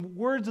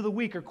words of the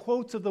week or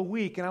quotes of the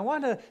week. And I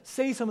want to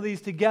say some of these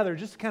together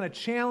just to kind of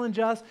challenge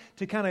us,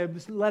 to kind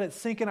of let it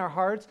sink in our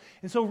hearts.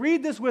 And so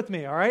read this with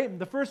me, all right?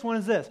 The first one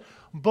is this.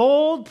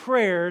 Bold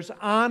prayers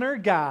honor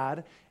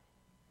God.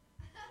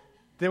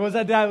 Was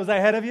I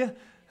ahead of you?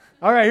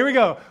 All right, here we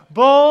go.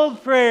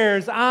 Bold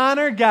prayers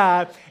honor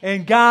God,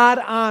 and God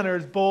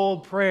honors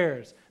bold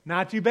prayers.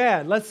 Not too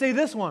bad. Let's say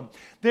this one.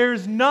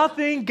 There's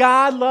nothing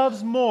God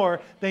loves more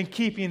than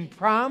keeping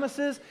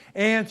promises,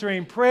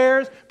 answering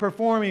prayers,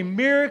 performing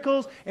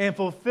miracles, and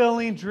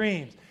fulfilling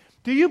dreams.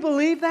 Do you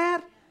believe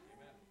that?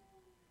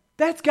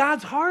 That's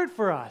God's heart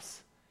for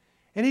us.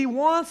 And He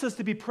wants us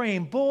to be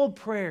praying bold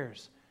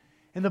prayers.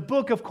 And the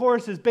book, of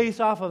course, is based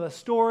off of a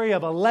story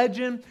of a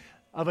legend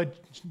of a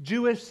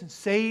Jewish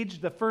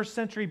sage, the 1st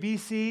century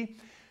BC.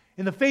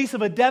 In the face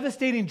of a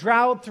devastating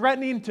drought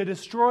threatening to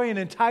destroy an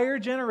entire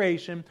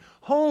generation,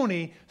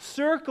 Honi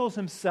circles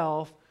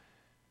himself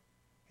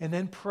and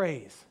then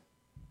prays.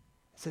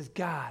 He says,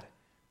 God,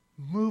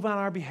 move on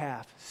our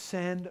behalf,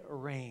 send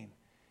rain.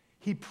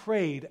 He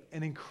prayed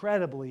an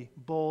incredibly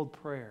bold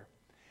prayer.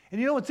 And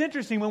you know what's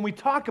interesting, when we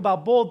talk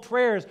about bold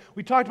prayers,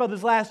 we talked about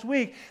this last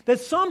week, that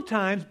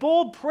sometimes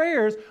bold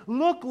prayers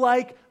look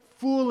like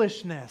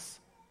foolishness.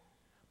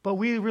 But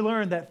we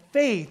learned that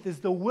faith is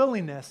the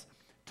willingness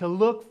to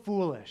look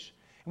foolish.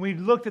 And we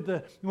looked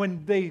at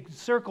when they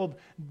circled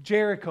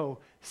Jericho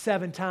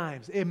 7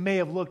 times, it may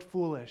have looked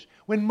foolish.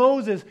 When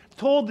Moses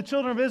told the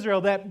children of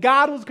Israel that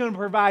God was going to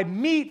provide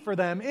meat for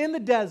them in the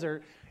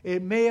desert,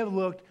 it may have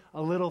looked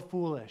a little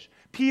foolish.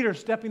 Peter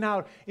stepping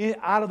out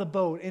of the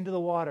boat into the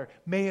water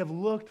may have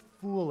looked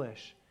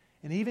foolish.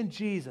 And even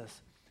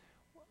Jesus,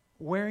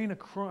 wearing a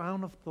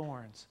crown of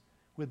thorns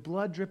with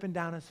blood dripping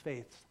down his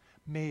face,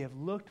 may have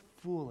looked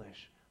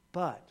foolish.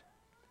 But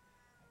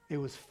it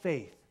was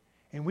faith.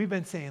 And we've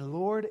been saying,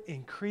 Lord,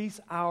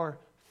 increase our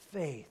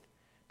faith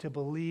to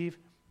believe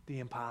the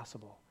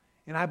impossible.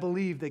 And I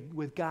believe that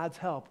with God's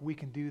help, we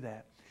can do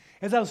that.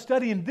 As I was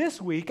studying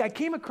this week, I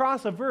came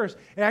across a verse.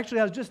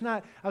 Actually, I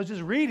was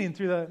just reading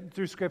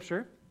through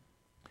Scripture.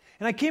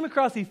 And I came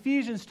across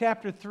Ephesians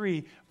chapter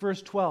 3,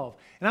 verse 12.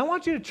 And I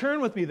want you to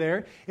turn with me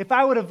there. If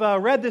I would have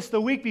read this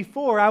the week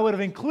before, I would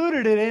have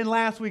included it in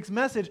last week's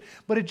message.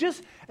 But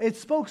it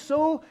spoke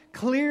so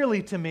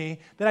clearly to me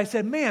that I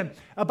said, man,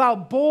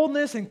 about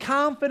boldness and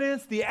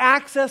confidence, the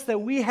access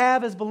that we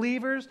have as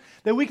believers,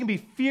 that we can be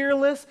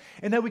fearless,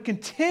 and that we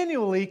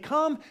continually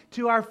come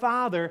to our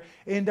Father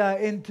and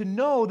to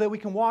know that we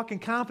can walk in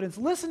confidence.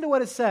 Listen to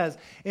what it says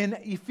in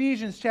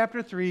Ephesians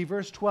chapter 3,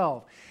 verse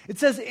 12. It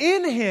says,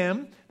 in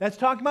Him, that's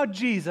talking about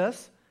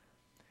Jesus,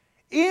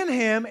 in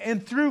Him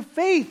and through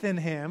faith in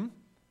Him,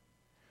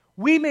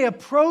 we may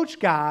approach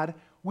God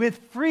with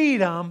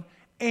freedom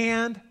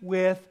and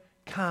with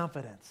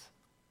confidence.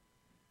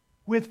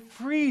 With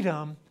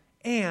freedom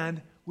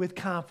and with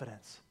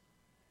confidence.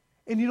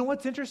 And you know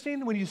what's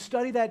interesting? When you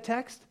study that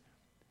text,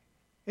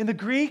 in the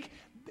Greek,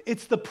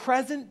 it's the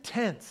present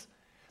tense.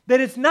 That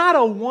it's not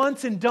a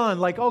once and done,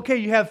 like, okay,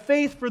 you have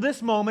faith for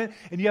this moment,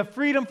 and you have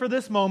freedom for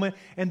this moment,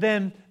 and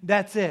then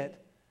that's it.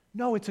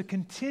 No, it's a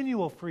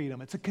continual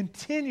freedom. It's a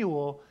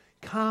continual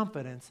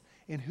confidence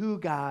in who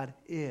God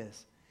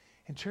is.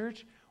 And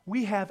church,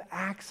 we have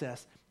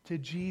access to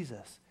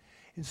Jesus.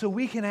 And so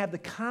we can have the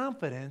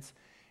confidence,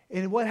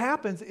 and what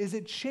happens is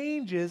it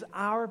changes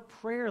our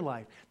prayer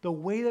life. The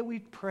way that we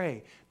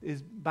pray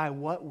is by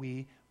what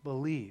we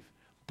believe.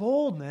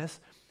 Boldness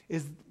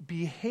is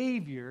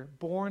behavior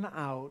born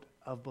out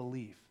of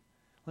belief.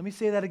 Let me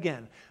say that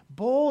again.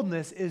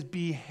 Boldness is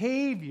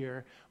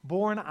behavior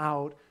born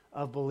out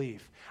of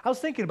belief. I was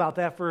thinking about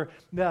that for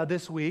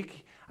this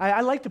week.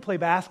 I like to play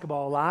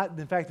basketball a lot.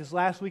 In fact, this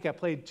last week I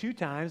played 2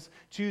 times,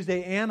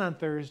 Tuesday and on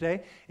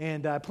Thursday,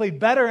 and I played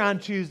better on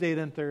Tuesday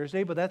than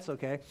Thursday, but that's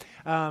okay.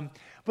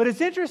 But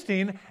it's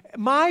interesting,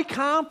 my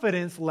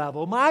confidence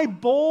level, my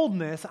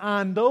boldness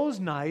on those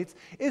nights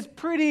is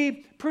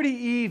pretty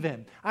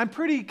even. I'm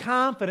pretty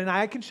confident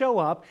I can show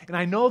up, and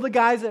I know the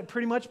guys that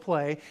pretty much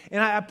play,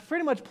 and I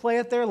pretty much play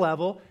at their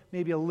level,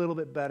 maybe a little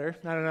bit better.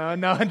 I don't know.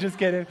 No, I'm just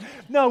kidding.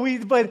 No,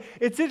 but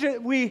it's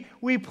interesting.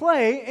 We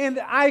play, and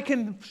I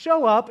can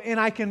show up, and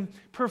I can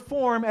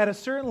perform at a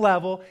certain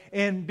level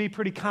and be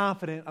pretty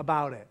confident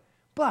about it.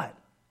 But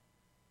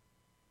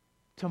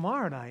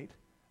tomorrow night,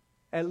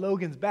 at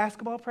Logan's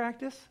basketball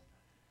practice,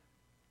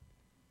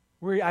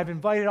 I've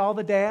invited all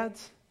the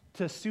dads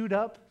to suit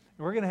up,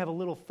 and we're going to have a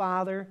little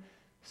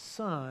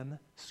father-son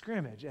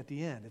scrimmage at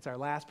the end. It's our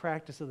last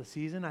practice of the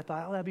season. I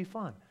thought, that'd be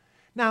fun.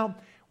 Now,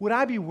 would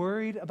I be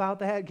worried about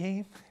that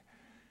game?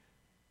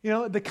 You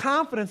know, the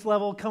confidence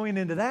level coming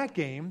into that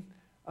game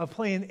of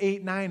playing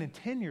 8, 9, and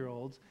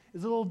 10-year-olds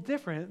is a little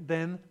different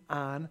than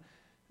on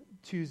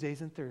Tuesdays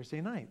and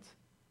Thursday nights.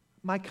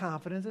 My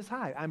confidence is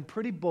high. I'm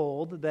pretty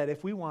bold that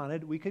if we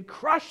wanted, we could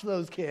crush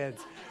those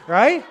kids,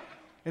 right?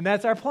 And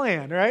that's our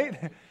plan,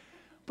 right?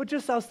 But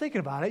just I was thinking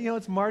about it. You know,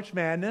 it's March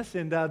Madness,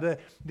 and the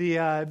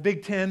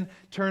Big Ten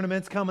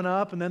tournament's coming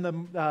up, and then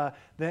the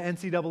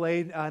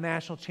NCAA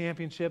National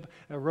Championship,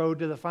 road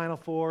to the Final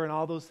Four, and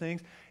all those things.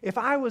 If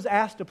I was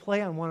asked to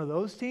play on one of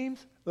those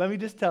teams, let me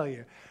just tell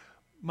you,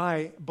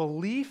 my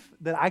belief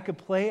that I could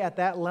play at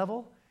that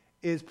level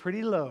is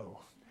pretty low.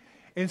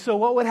 And so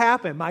what would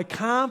happen? My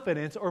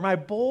confidence or my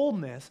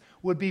boldness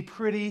would be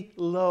pretty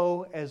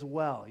low as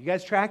well. You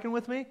guys tracking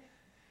with me?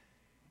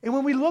 And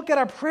when we look at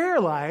our prayer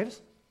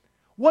lives,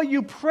 what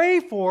you pray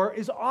for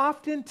is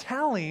often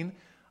telling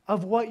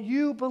of what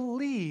you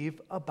believe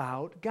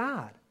about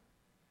God.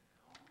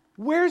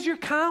 Where's your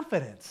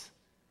confidence?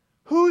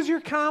 Who's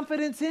your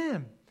confidence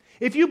in?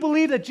 If you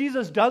believe that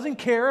Jesus doesn't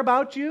care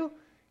about you,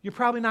 you're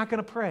probably not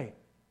going to pray.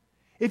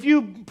 If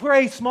you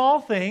pray small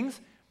things,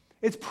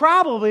 it's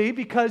probably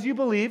because you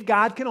believe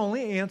God can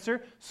only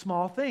answer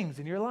small things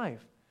in your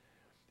life.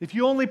 If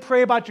you only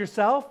pray about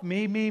yourself,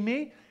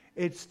 me,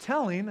 it's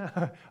telling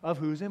of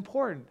who's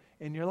important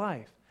in your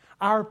life.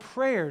 Our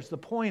prayers, the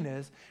point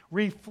is,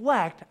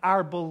 reflect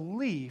our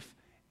belief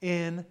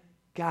in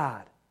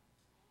God.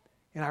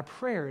 And our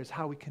prayer is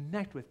how we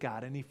connect with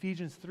God. In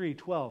Ephesians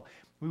 3:12,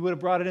 we would have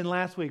brought it in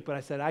last week, but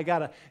I said, I got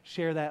to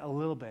share that a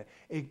little bit.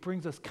 It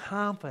brings us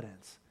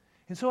confidence.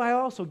 And so I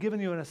also given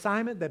you an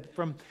assignment that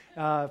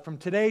from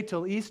today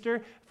till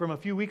Easter, from a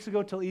few weeks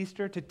ago till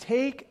Easter, to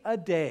take a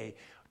day,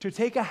 to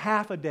take a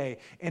half a day,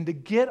 and to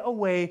get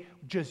away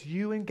just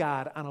you and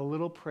God on a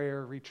little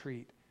prayer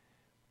retreat.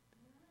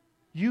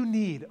 You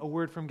need a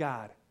word from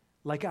God,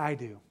 like I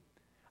do,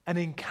 an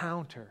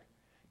encounter,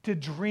 to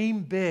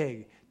dream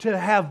big, to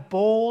have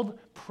bold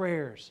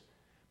prayers,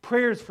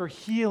 prayers for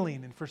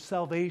healing and for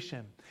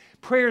salvation,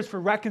 prayers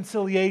for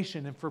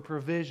reconciliation and for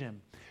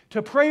provision,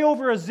 to pray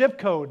over a zip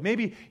code,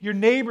 maybe your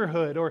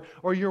neighborhood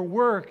or your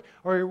work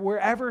or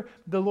wherever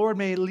the Lord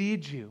may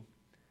lead you,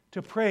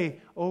 to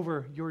pray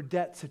over your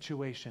debt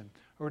situation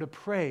or to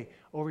pray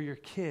over your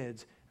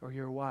kids or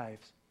your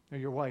wives,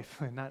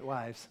 not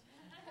wives.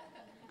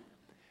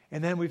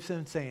 And then we've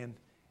been saying,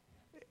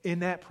 in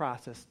that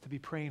process, to be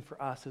praying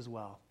for us as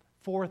well.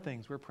 4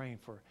 things we're praying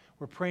for.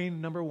 We're praying,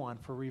 number 1,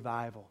 for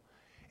revival.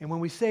 And when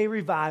we say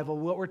revival,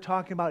 what we're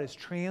talking about is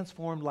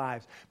transformed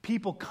lives.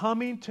 People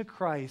coming to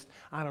Christ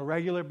on a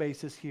regular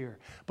basis here.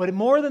 But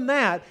more than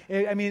that,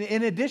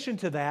 in addition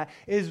to that,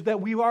 is that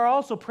we are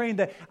also praying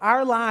that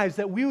our lives,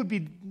 that we would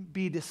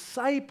be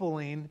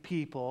discipling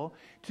people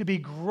to be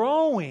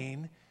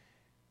growing,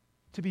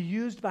 to be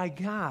used by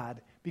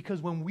God.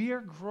 Because when we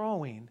are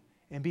growing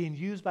and being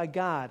used by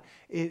God,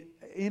 it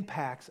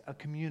impacts a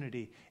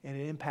community and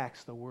it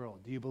impacts the world.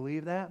 Do you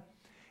believe that?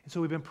 And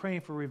so we've been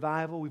praying for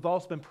revival. We've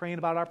also been praying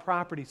about our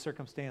property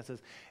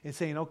circumstances and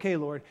saying, okay,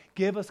 Lord,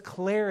 give us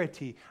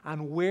clarity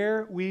on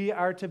where we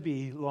are to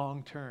be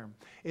long term.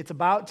 It's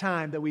about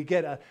time that we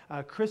get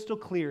a crystal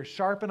clear,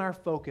 sharpen our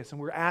focus,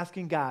 and we're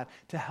asking God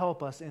to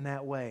help us in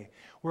that way.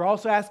 We're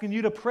also asking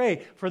you to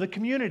pray for the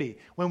community.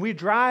 When we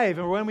drive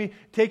or when we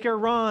take a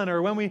run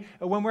or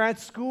when we're at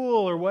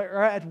school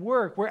or at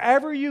work,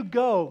 wherever you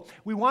go,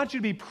 we want you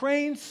to be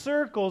praying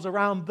circles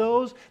around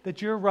those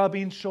that you're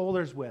rubbing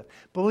shoulders with,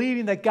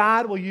 believing that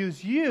God will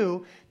use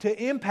you to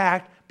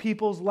impact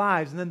people's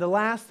lives. And then the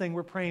last thing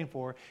we're praying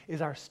for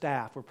is our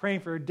staff. We're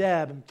praying for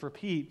Deb and for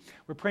Pete.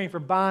 We're praying for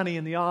Bonnie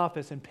in the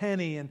office and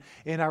Penny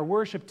and our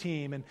worship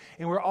team. And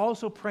we're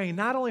also praying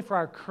not only for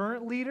our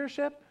current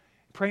leadership,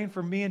 praying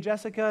for me and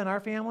Jessica and our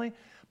family,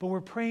 but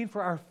we're praying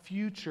for our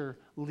future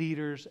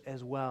leaders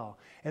as well.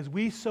 As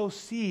we sow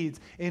seeds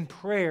in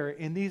prayer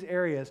in these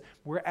areas,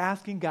 we're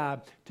asking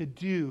God to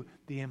do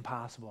the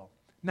impossible.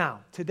 Now,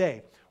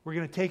 today, we're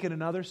going to take it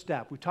another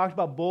step. We talked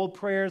about bold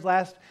prayers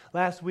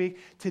last week.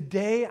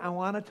 Today, I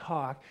want to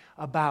talk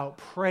about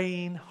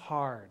praying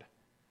hard.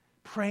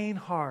 Praying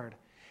hard.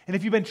 And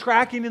if you've been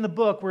tracking in the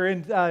book, we're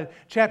in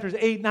chapters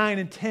 8, 9,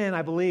 and 10,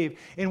 I believe.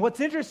 And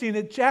what's interesting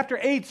is chapter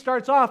 8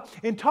 starts off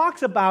and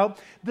talks about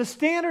the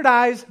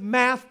standardized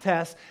math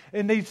tests.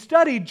 And they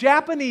studied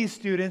Japanese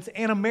students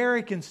and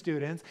American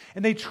students.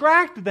 And they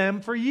tracked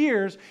them for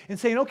years and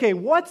saying, okay,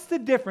 what's the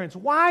difference?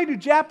 Why do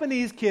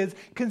Japanese kids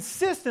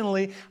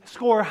consistently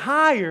score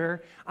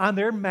higher on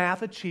their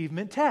math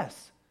achievement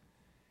tests?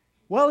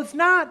 Well, it's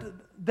not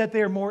that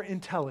they're more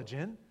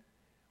intelligent.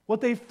 What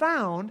they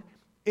found,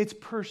 it's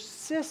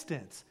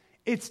persistence.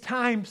 It's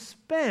time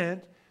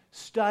spent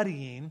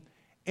studying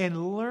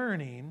and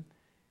learning.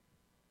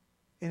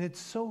 And it's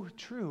so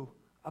true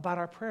about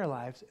our prayer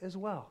lives as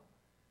well.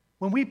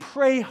 When we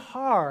pray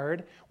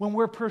hard, when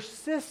we're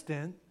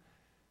persistent,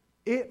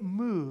 it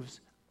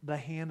moves the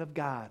hand of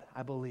God,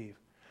 I believe.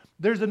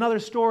 There's another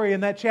story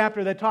in that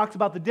chapter that talks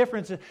about the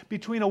difference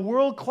between a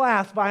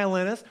world-class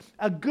violinist,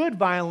 a good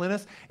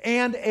violinist,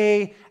 and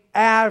an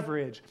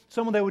average,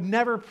 someone that would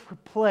never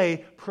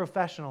play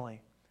professionally.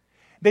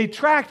 They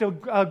tracked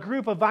a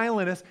group of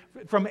violinists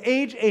from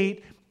age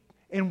 8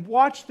 and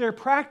watched their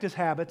practice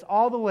habits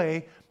all the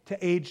way to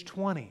age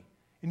 20.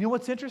 And you know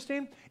what's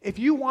interesting? If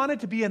you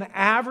wanted to be an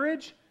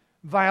average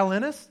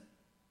violinist,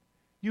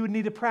 you would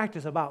need to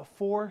practice about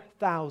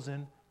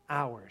 4,000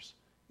 hours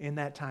in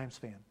that time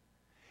span.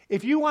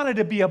 If you wanted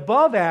to be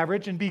above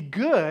average and be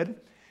good,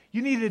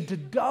 you needed to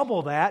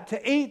double that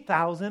to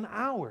 8,000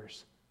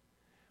 hours.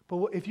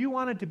 But if you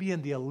wanted to be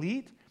in the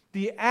elite,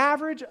 the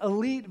average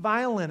elite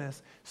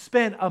violinist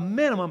spent a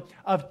minimum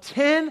of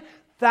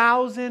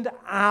 10,000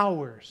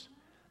 hours.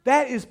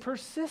 That is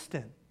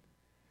persistent.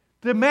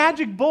 The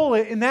magic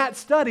bullet in that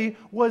study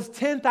was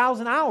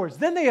 10,000 hours.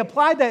 Then they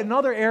applied that in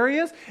other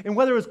areas, and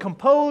whether it was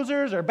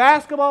composers or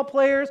basketball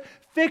players,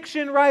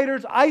 fiction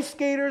writers, ice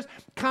skaters,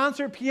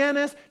 concert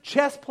pianists,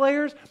 chess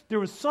players, there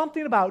was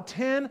something about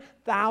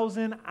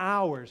 10,000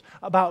 hours,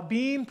 about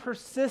being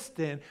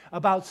persistent,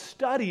 about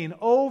studying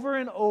over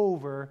and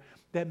over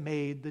that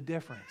made the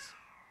difference.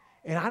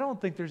 And I don't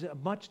think there's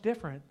much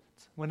difference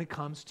when it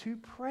comes to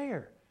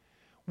prayer.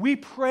 We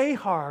pray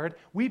hard,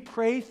 we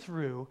pray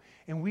through,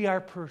 and we are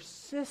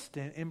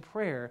persistent in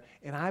prayer,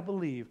 and I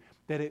believe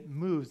that it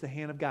moves the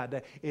hand of God,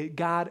 that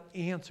God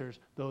answers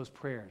those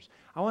prayers.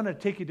 I want to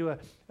take you to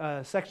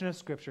a section of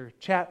Scripture,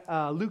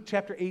 Luke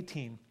chapter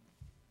 18.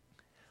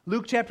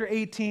 Luke chapter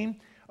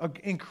 18, an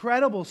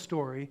incredible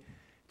story.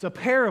 It's a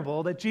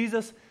parable that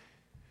Jesus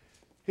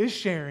is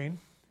sharing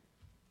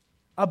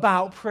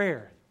about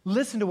prayer.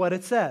 Listen to what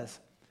it says.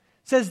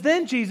 It says,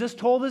 then Jesus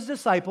told his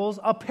disciples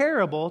a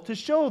parable to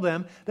show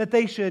them that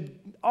they should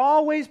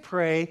always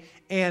pray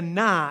and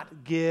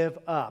not give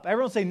up.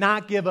 Everyone say,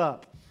 not give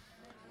up.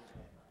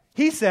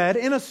 He said,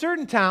 in a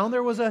certain town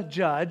there was a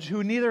judge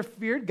who neither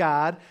feared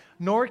God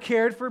nor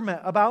cared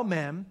about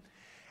men.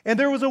 And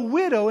there was a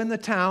widow in the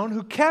town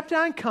who kept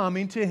on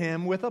coming to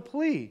him with a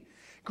plea.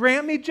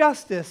 Grant me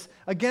justice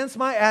against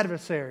my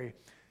adversary.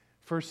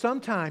 For some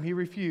time he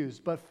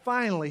refused, but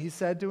finally he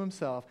said to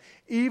himself,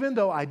 even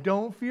though I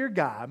don't fear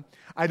God,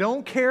 I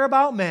don't care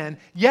about men,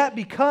 yet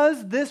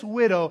because this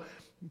widow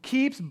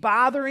keeps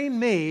bothering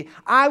me,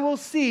 I will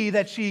see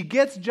that she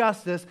gets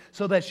justice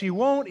so that she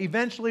won't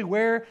eventually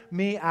wear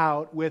me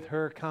out with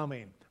her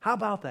coming. How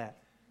about that?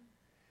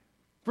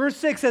 Verse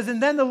 6 says,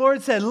 and then the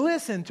Lord said,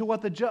 listen to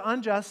what the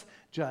unjust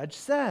judge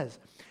says.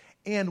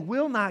 And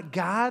will not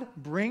God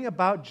bring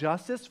about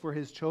justice for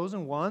his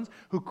chosen ones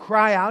who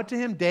cry out to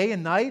him day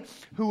and night,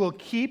 who will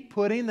keep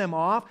putting them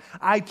off?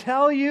 I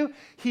tell you,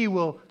 he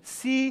will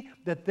see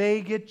that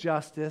they get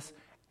justice,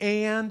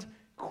 and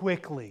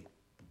quickly.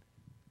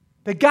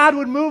 That God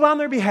would move on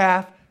their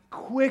behalf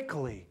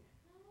quickly.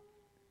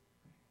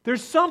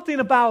 There's something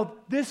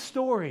about this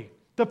story,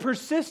 the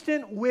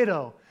persistent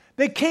widow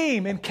that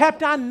came and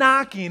kept on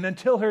knocking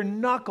until her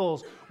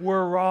knuckles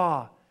were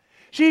raw.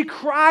 She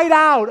cried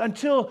out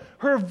until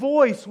her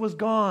voice was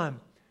gone,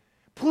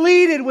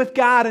 pleaded with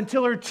God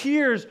until her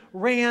tears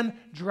ran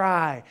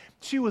dry.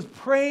 She was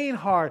praying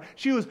hard.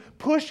 She was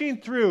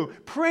pushing through,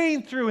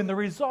 praying through, and the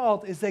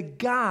result is that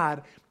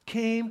God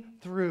came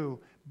through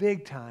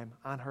big time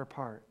on her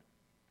part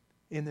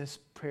in this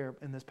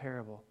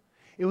parable.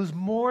 It was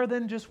more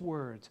than just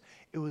words.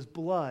 It was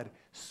blood,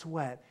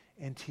 sweat,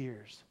 and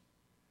tears.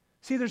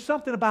 See, there's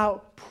something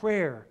about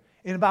prayer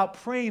and about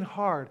praying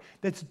hard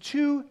that's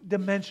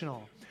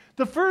two-dimensional.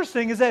 The first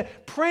thing is that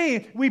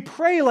we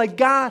pray like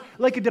God,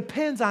 like it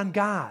depends on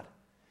God.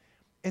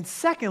 And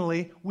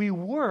secondly, we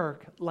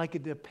work like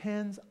it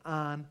depends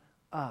on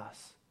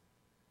us.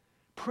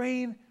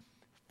 Praying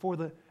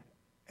for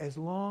as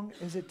long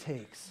as it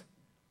takes.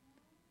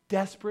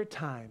 Desperate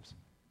times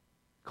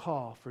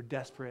call for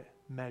desperate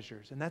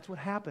measures. And that's what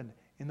happened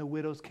in the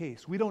widow's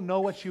case. We don't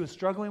know what she was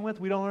struggling with.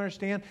 We don't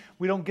understand.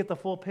 We don't get the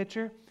full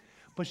picture.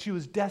 But she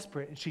was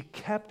desperate, and she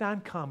kept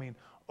on coming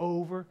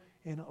over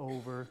and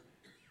over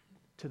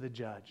to the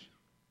judge.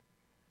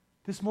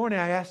 This morning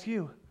I ask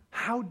you,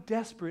 how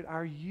desperate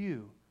are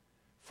you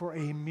for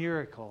a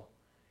miracle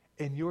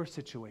in your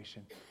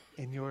situation,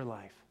 in your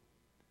life?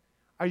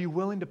 Are you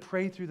willing to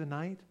pray through the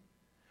night?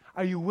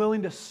 Are you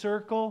willing to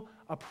circle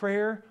a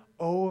prayer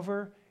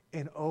over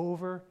and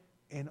over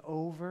and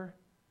over?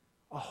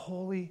 A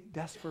holy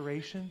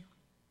desperation?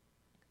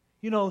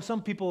 You know,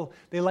 some people,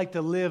 they like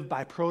to live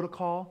by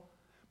protocol.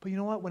 But you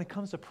know what? When it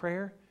comes to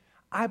prayer,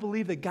 I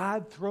believe that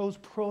God throws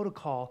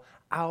protocol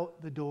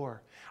out the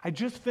door. I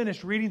just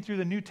finished reading through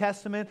the New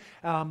Testament,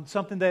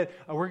 something that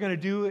we're going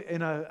to do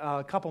in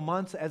a couple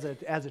months as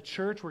a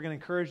church. We're going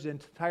to encourage the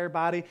entire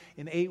body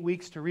in 8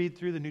 weeks to read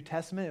through the New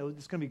Testament.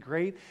 It's going to be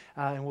great,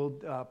 and we'll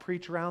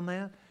preach around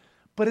that.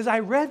 But as I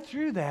read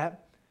through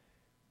that,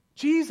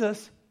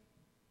 Jesus,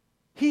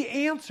 he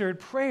answered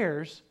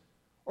prayers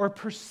or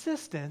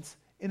persistence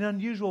in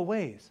unusual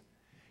ways.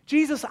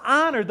 Jesus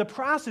honored the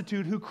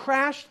prostitute who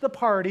crashed the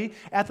party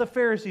at the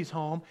Pharisee's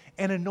home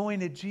and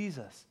anointed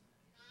Jesus.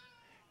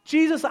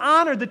 Jesus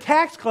honored the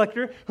tax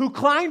collector who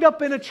climbed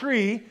up in a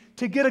tree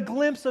to get a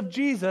glimpse of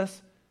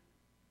Jesus.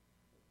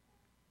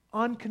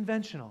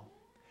 Unconventional.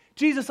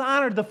 Jesus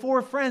honored the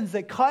 4 friends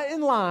that cut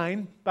in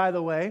line, by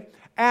the way,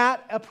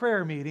 at a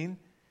prayer meeting,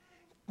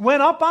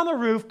 went up on the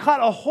roof, cut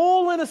a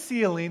hole in a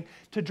ceiling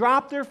to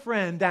drop their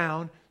friend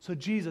down so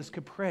Jesus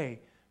could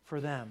pray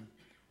for them.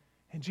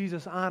 And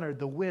Jesus honored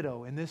the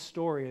widow in this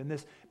story, in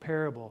this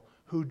parable,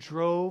 who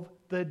drove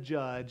the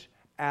judge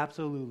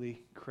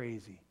absolutely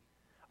crazy.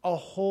 A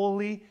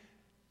holy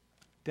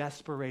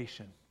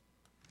desperation.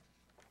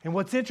 And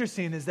what's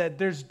interesting is that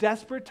there's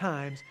desperate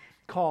times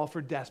call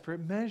for desperate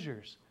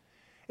measures.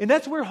 And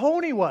that's where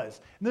Honi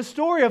was. And the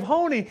story of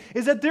Honi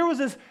is that there was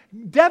this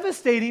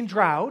devastating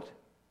drought.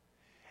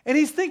 And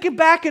he's thinking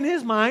back in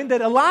his mind that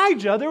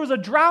there was a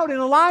drought in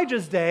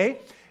Elijah's day.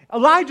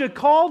 Elijah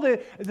called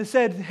it and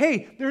said,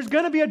 hey, there's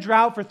going to be a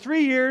drought for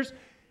 3 years.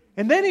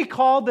 And then he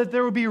called that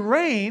there would be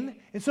rain.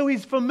 And so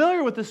he's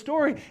familiar with the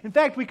story. In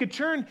fact, we could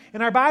turn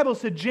in our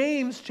Bibles to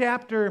James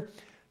chapter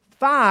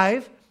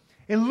 5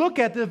 and look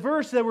at the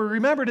verse that were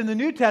remembered in the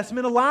New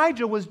Testament.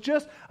 Elijah was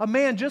just a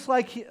man just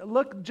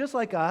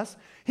like us.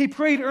 He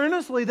prayed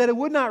earnestly that it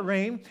would not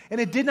rain,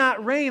 and it did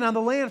not rain on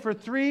the land for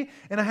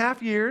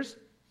 3.5 years.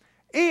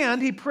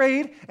 And he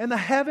prayed, and the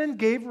heaven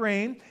gave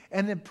rain,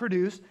 and it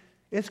produced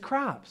its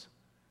crops.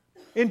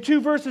 In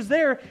 2 verses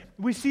there,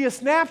 we see a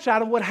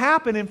snapshot of what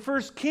happened in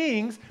 1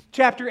 Kings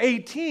chapter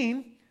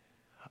 18.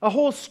 A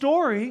whole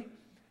story.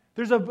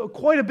 There's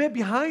quite a bit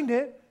behind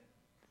it.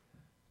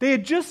 They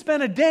had just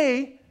spent a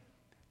day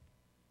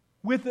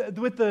with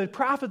the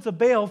prophets of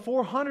Baal,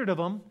 400 of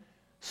them,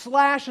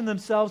 slashing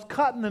themselves,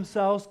 cutting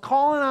themselves,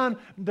 calling on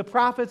the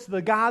prophets,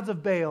 the gods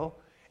of Baal.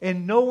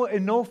 And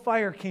no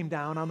fire came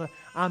down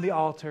on the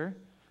altar.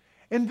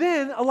 And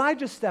then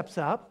Elijah steps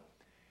up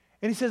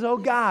and he says, oh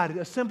God,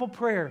 a simple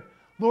prayer.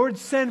 Lord,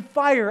 send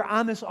fire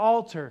on this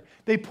altar.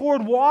 They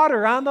poured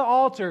water on the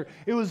altar.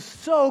 It was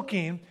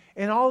soaking,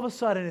 and all of a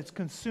sudden it's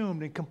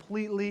consumed and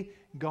completely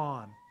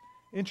gone.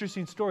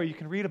 Interesting story. You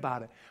can read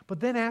about it. But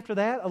then after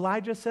that,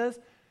 Elijah says,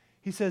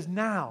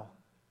 now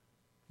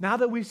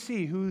that we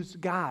see whose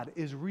God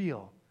is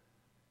real,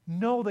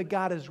 know that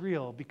God is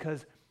real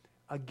because,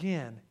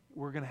 again,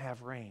 we're going to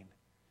have rain.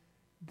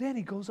 Then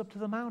he goes up to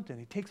the mountain.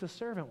 He takes a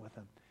servant with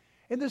him.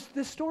 And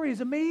this story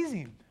is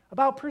amazing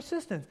about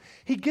persistence.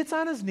 He gets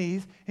on his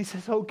knees. And he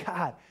says, oh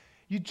God,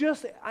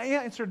 I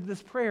answered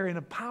this prayer in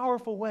a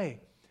powerful way.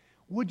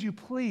 Would you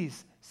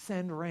please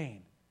send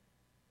rain?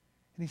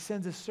 And he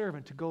sends his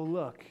servant to go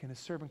look. And his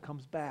servant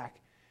comes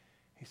back.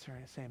 He's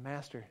saying,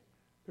 Master,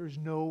 there's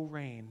no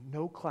rain,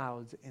 no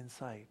clouds in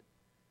sight.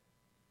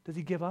 Does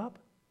he give up?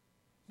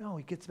 No,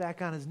 he gets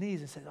back on his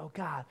knees and says, oh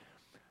God,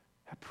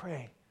 I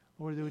pray,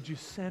 Lord, would you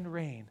send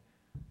rain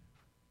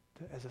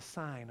as a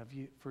sign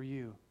for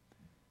you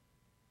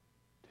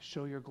to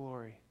show your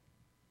glory.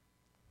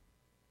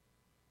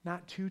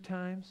 Not 2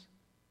 times,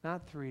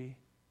 not 3,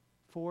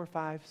 4,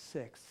 5,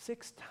 6.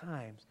 6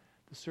 times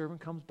the servant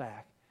comes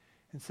back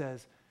and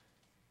says,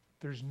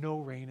 there's no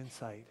rain in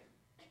sight.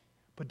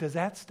 But does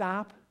that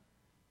stop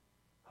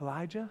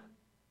Elijah?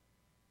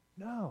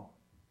 No.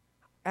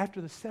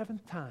 After the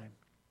 7th time,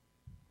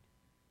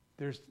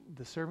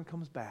 the servant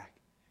comes back.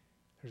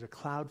 There's a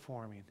cloud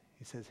forming.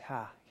 He says,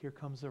 here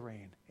comes the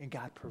rain. And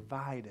God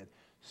provided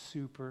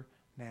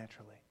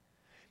supernaturally.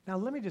 Now,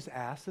 let me just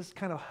ask this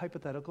kind of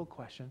hypothetical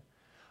question.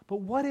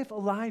 But what if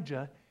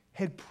Elijah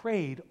had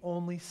prayed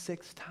only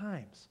 6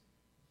 times?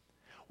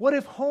 What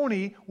if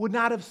Honi would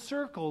not have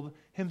circled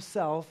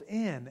himself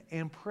in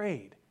and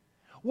prayed?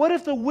 What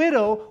if the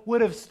widow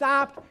would have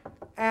stopped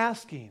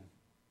asking?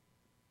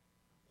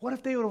 What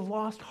if they would have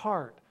lost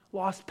heart,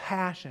 lost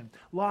passion,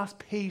 lost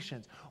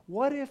patience?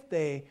 What if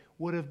they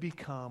would have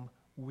become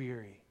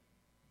weary?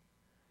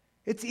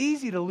 It's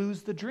easy to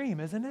lose the dream,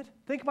 isn't it?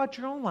 Think about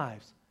your own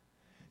lives.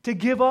 To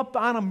give up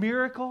on a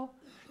miracle,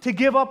 to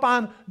give up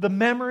on the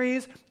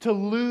memories, to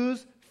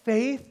lose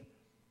faith,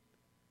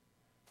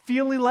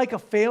 feeling like a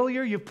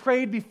failure. You've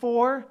prayed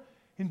before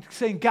and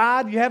saying,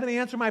 God, you haven't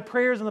answered my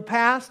prayers in the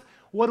past.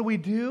 What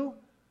do?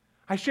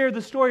 I shared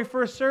the story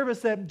first service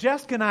that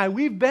Jessica and I,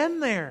 we've been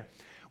there.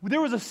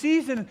 There was a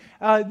season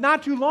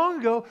not too long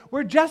ago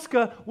where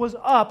Jessica was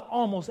up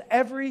almost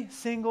every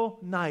single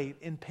night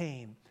in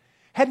pain.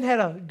 Hadn't had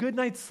a good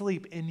night's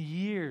sleep in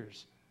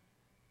years.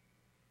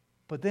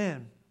 But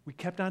then we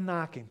kept on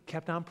knocking,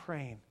 kept on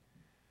praying.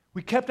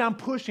 We kept on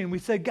pushing. We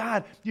said,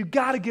 God, you've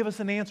got to give us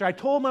an answer. I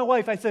told my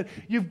wife, I said,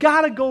 you've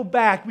got to go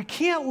back. We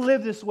can't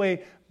live this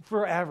way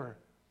forever.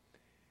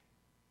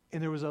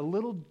 And there was a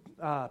little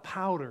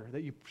powder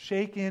that you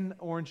shake in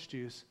orange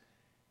juice,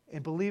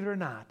 and believe it or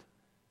not,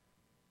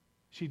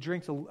 she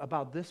drinks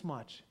about this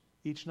much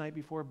each night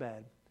before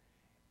bed,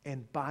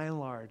 and by and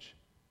large,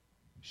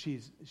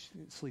 she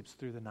sleeps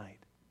through the night.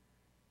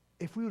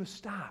 If we would have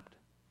stopped,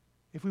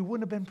 if we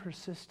wouldn't have been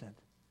persistent,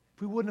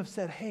 if we wouldn't have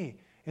said, hey,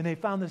 and they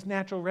found this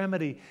natural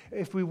remedy,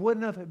 if we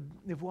wouldn't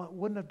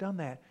have done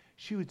that,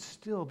 she would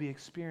still be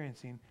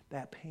experiencing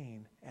that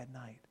pain at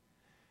night.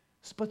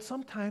 But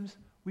sometimes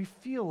we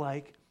feel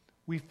like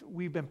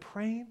we've been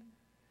praying,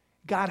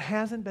 God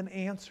hasn't been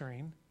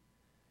answering,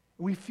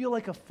 we feel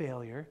like a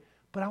failure.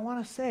 But I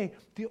want to say,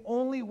 the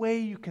only way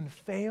you can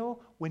fail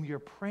when you're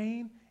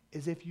praying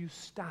is if you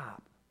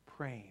stop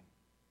praying.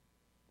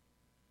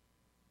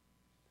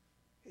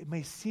 It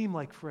may seem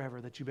like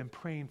forever that you've been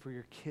praying for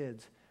your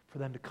kids, for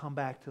them to come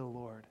back to the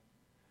Lord.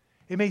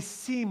 It may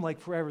seem like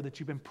forever that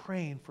you've been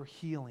praying for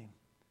healing.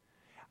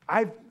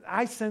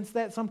 I sense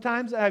that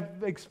sometimes.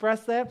 I've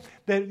expressed that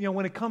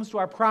when it comes to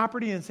our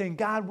property and saying,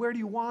 God, where do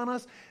you want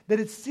us? That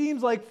it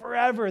seems like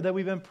forever that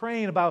we've been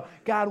praying about,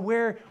 God,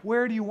 where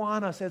do you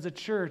want us as a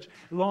church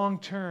long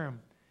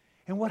term?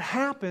 And what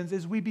happens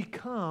is we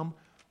become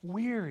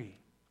weary.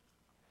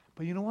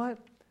 But you know what?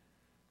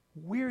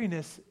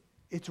 Weariness,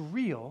 it's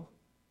real,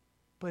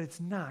 but it's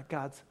not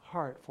God's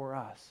heart for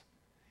us.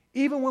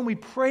 Even when we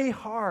pray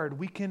hard,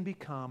 we can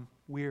become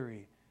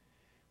weary.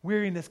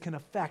 Weariness can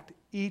affect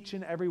each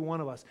and every one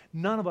of us.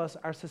 None of us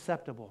are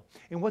susceptible.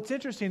 And what's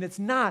interesting, it's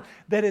not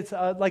that it's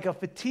like a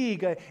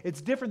fatigue.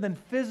 It's different than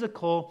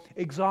physical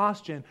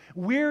exhaustion.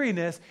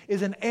 Weariness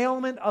is an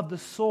ailment of the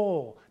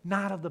soul,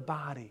 not of the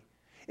body.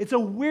 It's a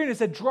weariness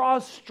that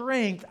draws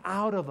strength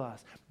out of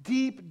us,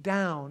 deep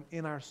down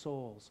in our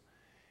souls.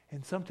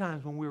 And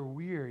sometimes when we're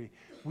weary,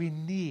 we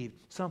need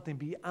something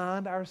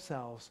beyond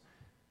ourselves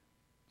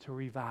to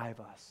revive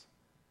us.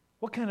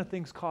 What kind of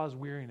things cause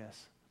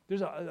weariness?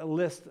 There's a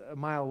list a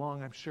mile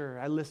long, I'm sure.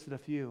 I listed a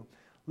few.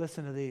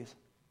 Listen to these.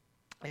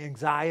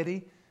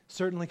 Anxiety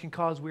certainly can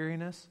cause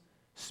weariness.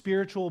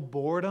 Spiritual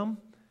boredom.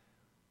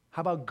 How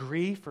about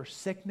grief or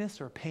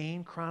sickness or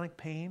pain, chronic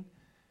pain?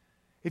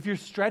 If you're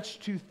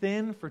stretched too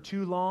thin for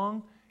too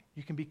long,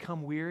 you can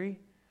become weary.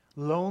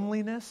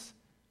 Loneliness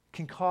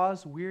can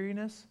cause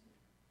weariness.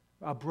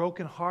 A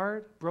broken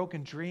heart,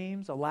 broken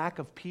dreams, a lack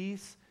of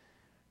peace.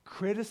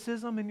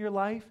 Criticism in your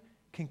life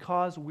can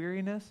cause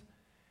weariness.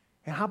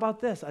 And how about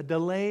this? A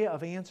delay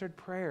of answered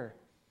prayer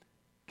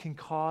can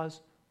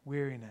cause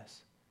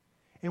weariness.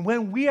 And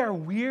when we are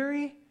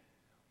weary,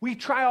 we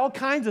try all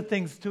kinds of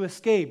things to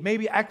escape.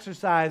 Maybe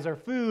exercise or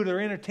food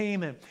or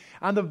entertainment.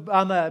 On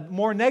the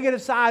more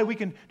negative side, we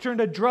can turn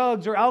to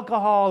drugs or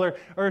alcohol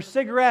or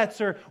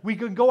cigarettes, or we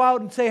can go out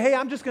and say, hey,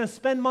 I'm just going to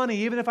spend money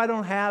even if I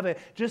don't have it,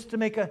 just to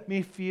make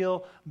me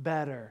feel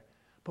better.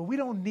 But we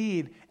don't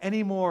need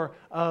any more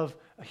of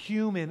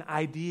human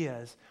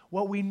ideas.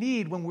 What we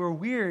need when we're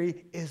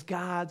weary is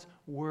God's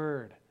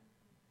Word.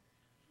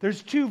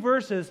 There's two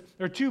verses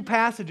or two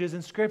passages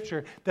in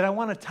Scripture that I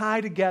want to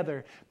tie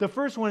together. The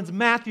first one is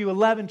Matthew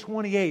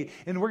 11:28,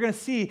 and we're going to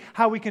see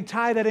how we can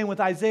tie that in with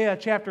Isaiah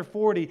chapter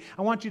 40.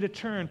 I want you to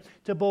turn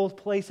to both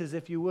places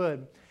if you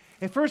would.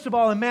 And first of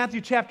all, in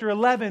Matthew chapter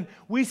 11,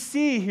 we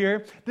see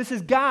here, this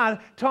is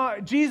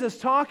Jesus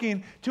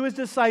talking to his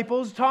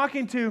disciples,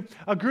 talking to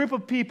a group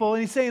of people,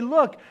 and he's saying,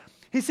 look,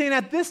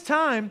 at this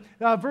time,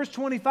 verse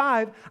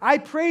 25, I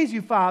praise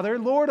you, Father,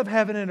 Lord of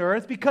heaven and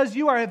earth, because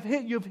you have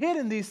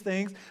hidden these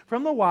things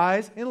from the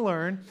wise and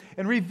learned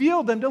and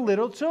revealed them to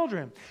little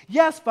children.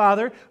 Yes,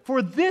 Father,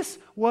 for this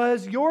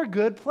was your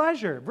good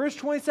pleasure. Verse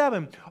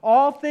 27,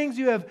 all things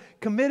you have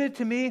committed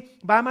to me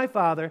by my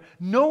Father.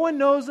 No one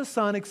knows the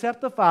Son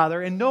except the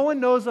Father, and no one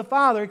knows the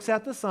Father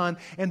except the Son,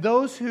 and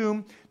those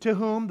to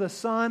whom the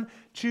Son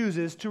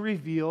chooses to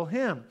reveal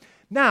him.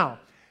 Now,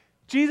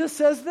 Jesus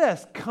says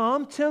this,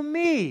 come to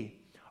me,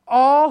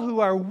 all who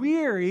are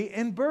weary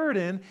and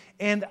burdened,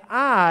 and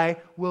I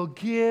will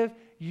give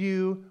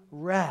you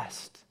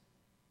rest.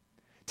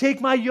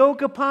 Take my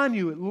yoke upon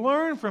you,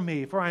 learn from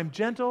me, for I am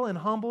gentle and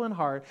humble in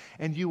heart,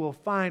 and you will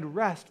find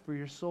rest for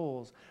your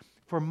souls.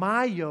 For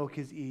my yoke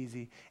is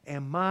easy,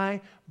 and my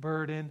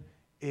burden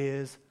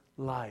is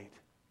light.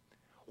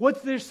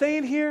 What they're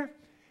saying here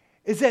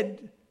is that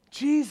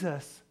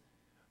Jesus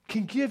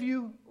can give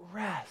you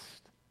rest.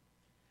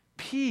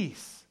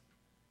 Peace,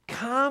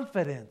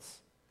 confidence.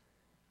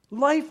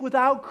 Life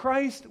without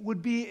Christ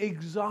would be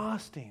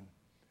exhausting.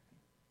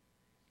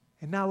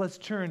 And now let's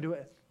turn to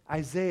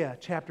Isaiah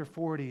chapter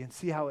 40 and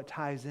see how it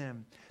ties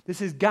in. This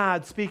is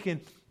God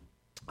speaking,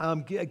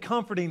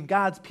 comforting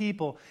God's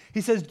people.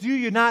 He says, do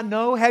you not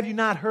know? Have you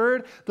not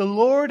heard? The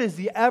Lord is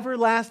the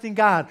everlasting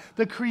God,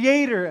 the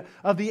creator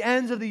of the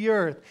ends of the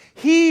earth.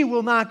 He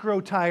will not grow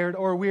tired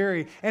or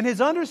weary, and his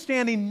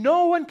understanding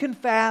no one can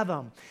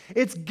fathom.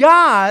 It's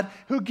God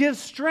who gives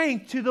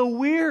strength to the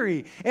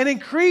weary and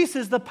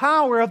increases the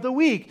power of the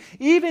weak.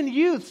 Even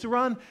youths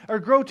run or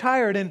grow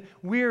tired and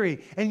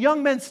weary, and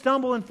young men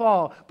stumble and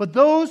fall. But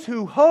those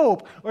who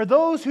hope or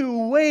those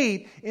who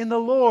wait in the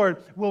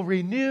Lord will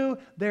renew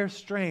their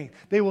strength.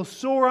 They will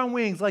soar on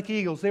wings like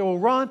eagles. They will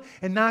run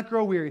and not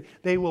grow weary.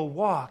 They will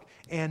walk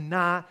and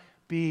not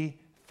be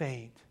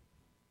faint.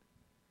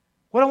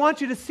 What I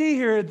want you to see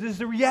here is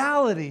the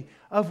reality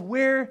of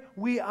where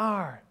we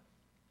are.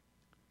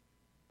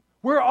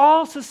 We're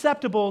all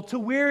susceptible to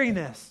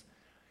weariness.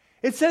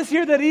 It says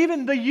here that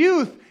even the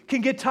youth can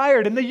get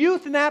tired. And the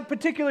youth in that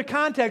particular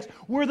context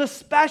were the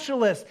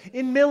specialists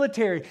in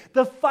military,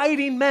 the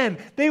fighting men.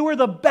 They were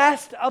the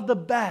best of the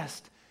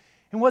best.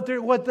 And what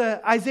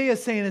the Isaiah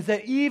is saying is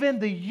that even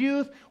the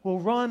youth will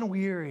run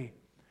weary.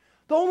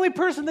 The only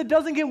person that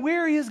doesn't get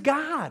weary is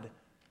God.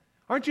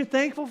 Aren't you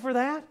thankful for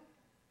that?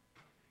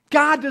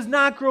 God does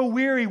not grow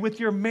weary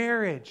with your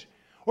marriage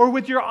or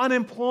with your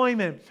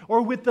unemployment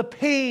or with the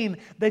pain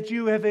that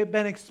you have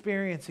been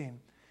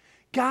experiencing.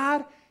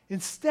 God,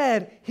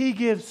 instead, He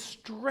gives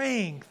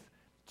strength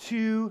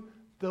to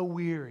the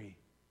weary.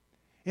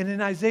 And in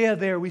Isaiah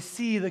there, we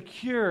see the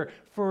cure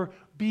for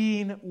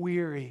being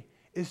weary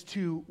is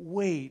to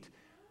wait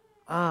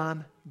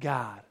on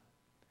God,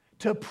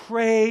 to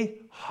pray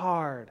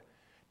hard,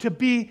 to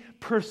be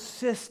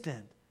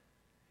persistent.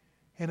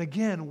 And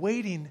again,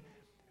 waiting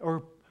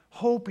or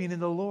hoping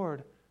in the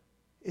Lord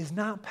is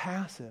not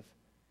passive.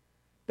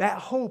 That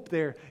hope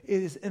there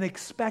is an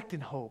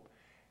expectant hope,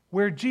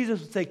 where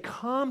Jesus would say,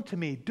 come to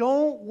me,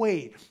 don't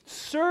wait.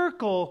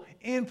 Circle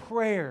in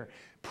prayer.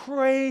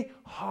 Pray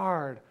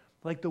hard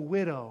like the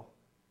widow.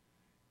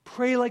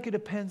 Pray like it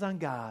depends on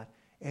God,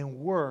 and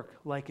work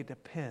like it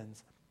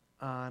depends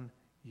on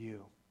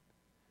you.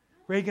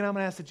 Reagan, I'm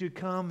going to ask that you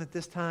come at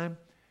this time.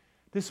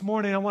 This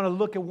morning, I want to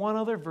look at one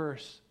other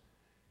verse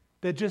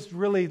that just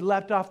really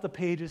leapt off the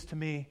pages to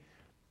me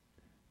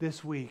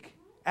this week.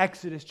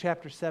 Exodus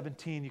chapter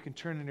 17. You can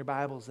turn in your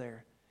Bibles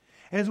there.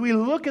 And as we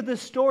look at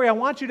this story, I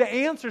want you to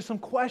answer some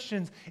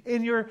questions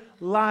in your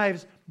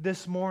lives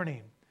this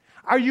morning.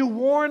 Are you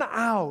worn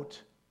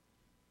out?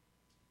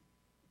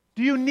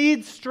 Do you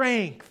need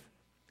strength?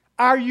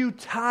 Are you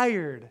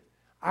tired?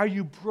 Are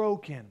you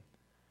broken?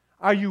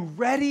 Are you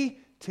ready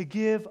to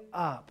give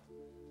up?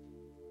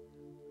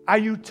 Are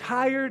you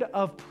tired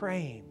of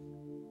praying?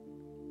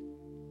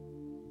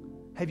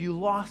 Have you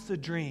lost the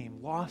dream,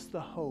 lost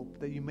the hope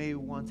that you may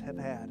once have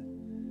had?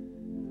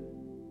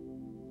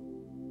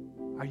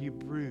 Are you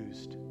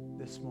bruised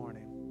this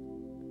morning?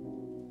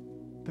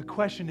 The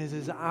question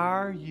is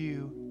are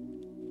you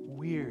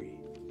weary?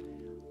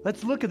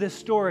 Let's look at this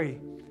story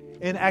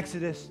in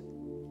Exodus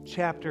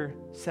chapter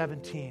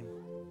 17.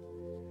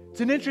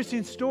 It's an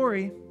interesting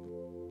story.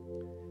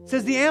 It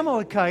says the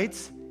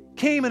Amalekites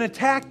came and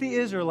attacked the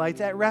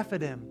Israelites at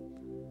Rephidim.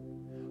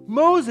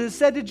 Moses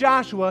said to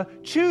Joshua,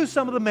 choose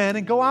some of the men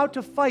and go out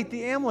to fight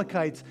the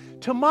Amalekites.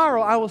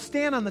 Tomorrow I will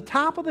stand on the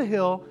top of the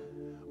hill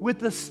with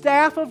the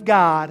staff of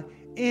God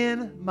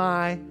in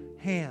my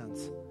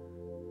hands.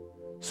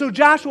 So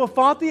Joshua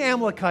fought the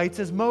Amalekites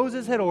as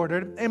Moses had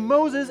ordered, and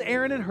Moses,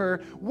 Aaron, and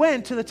Hur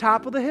went to the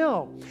top of the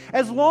hill.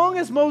 As long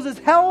as Moses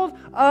held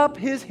up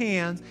his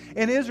hands,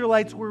 and the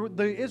Israelites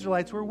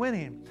were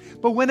winning.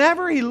 But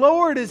whenever he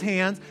lowered his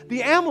hands,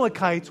 the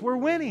Amalekites were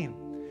winning.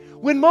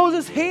 When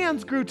Moses'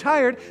 hands grew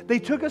tired, they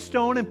took a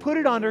stone and put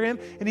it under him,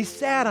 and he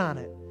sat on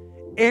it.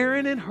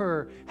 Aaron and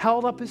Hur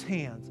held up his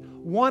hands,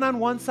 one on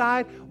one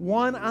side,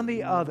 one on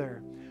the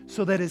other,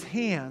 so that his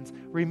hands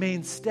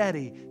remained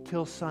steady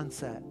till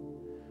sunset.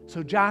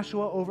 So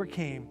Joshua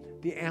overcame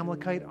the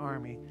Amalekite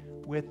army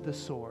with the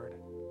sword.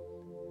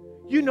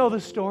 You know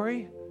the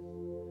story.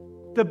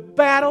 The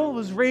battle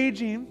was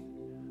raging.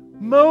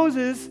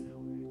 Moses,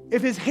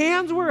 if his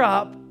hands were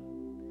up,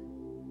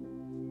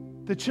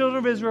 the children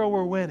of Israel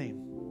were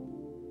winning.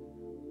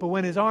 But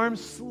when his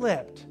arms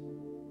slipped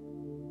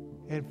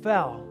and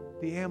fell,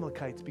 the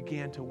Amalekites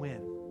began to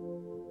win.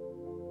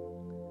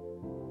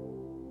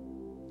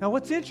 Now,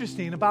 what's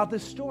interesting about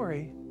this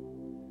story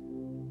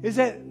is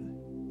that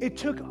it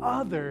took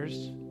others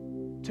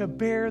to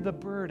bear the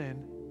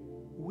burden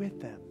with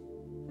them.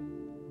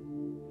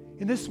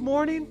 And this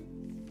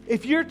morning,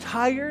 if you're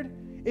tired,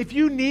 if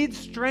you need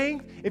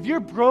strength, if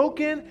you're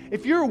broken,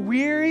 if you're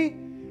weary,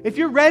 if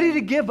you're ready to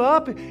give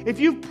up,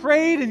 if you've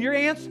prayed and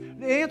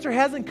the answer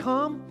hasn't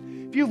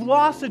come, if you've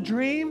lost a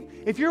dream,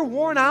 if you're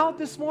worn out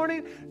this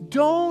morning,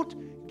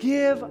 don't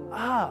give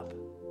up.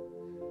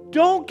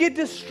 Don't get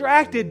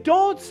distracted.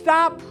 Don't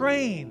stop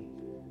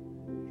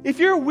praying. If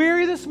you're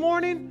weary this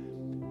morning,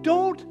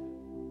 don't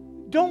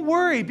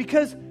worry,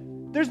 because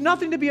there's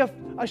nothing to be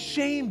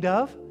ashamed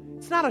of.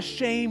 It's not a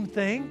shame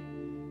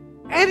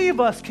thing. Any of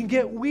us can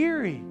get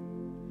weary.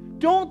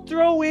 Don't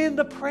throw in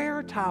the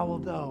prayer towel,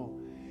 though.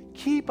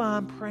 Keep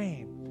on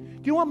praying.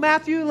 Do you know what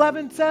Matthew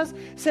 11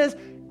 says?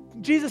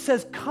 Jesus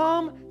says,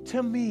 come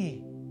to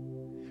me.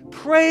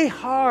 Pray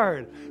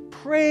hard.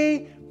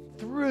 Pray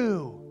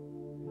through.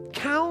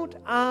 Count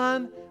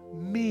on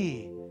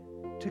me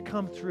to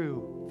come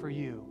through for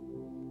you.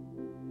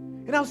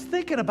 And I was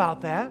thinking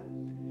about that.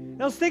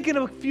 And I was thinking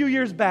of a few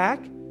years back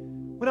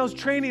when I was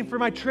training for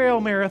my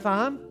trail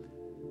marathon,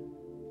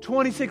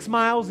 26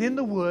 miles in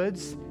the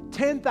woods,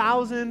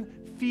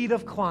 10,000 feet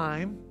of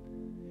climb.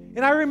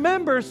 And I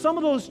remember some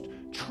of those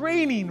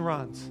training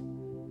runs.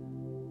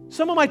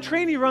 Some of my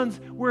training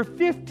runs were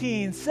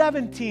 15,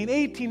 17,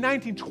 18,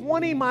 19,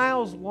 20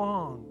 miles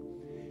long.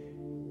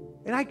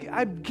 And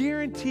I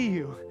guarantee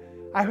you,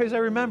 as I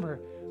remember,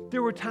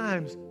 there were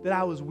times that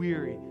I was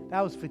weary, that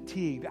I was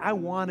fatigued, I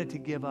wanted to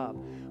give up.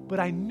 But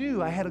I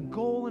knew I had a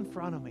goal in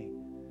front of me.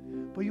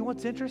 But you know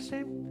what's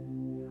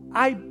interesting?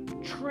 I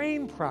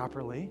trained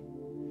properly.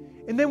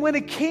 And then when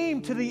it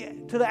came to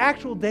the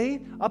actual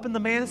day up in the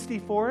Manistee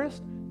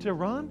Forest to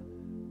run,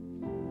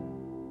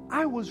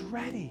 I was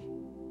ready.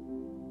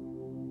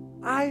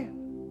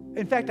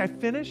 In fact, I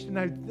finished, and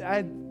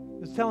I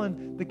was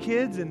telling the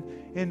kids and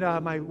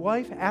my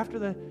wife after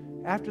the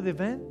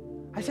event,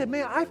 I said,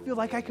 man, I feel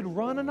like I could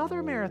run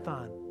another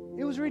marathon.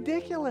 It was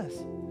ridiculous.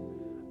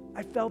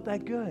 I felt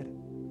that good.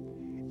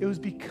 It was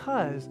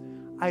because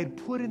I had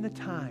put in the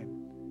time.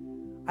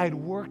 I had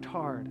worked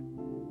hard.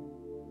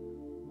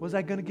 Was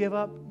I going to give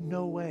up?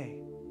 No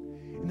way.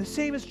 And the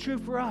same is true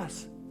for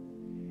us.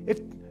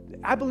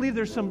 I believe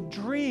there's some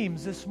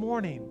dreams this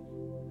morning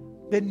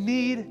that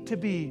need to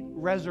be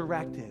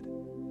resurrected.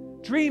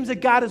 Dreams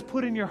that God has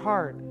put in your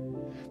heart.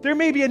 There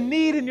may be a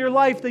need in your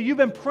life that you've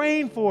been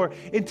praying for.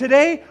 And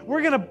today,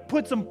 we're going to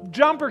put some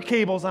jumper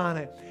cables on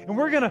it. And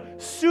we're going to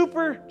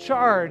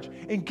supercharge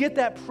and get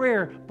that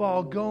prayer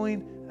ball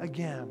going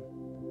again.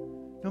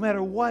 No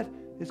matter what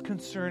is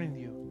concerning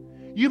you.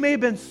 You may have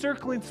been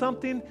circling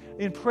something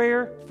in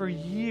prayer for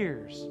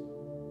years.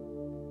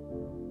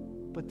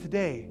 But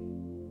today,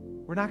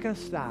 we're not going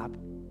to stop.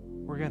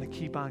 We're going to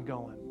keep on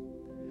going.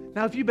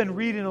 Now, if you've been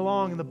reading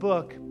along in the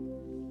book,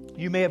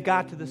 you may have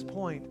got to this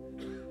point.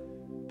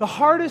 The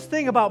hardest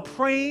thing about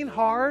praying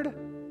hard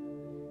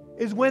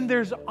is when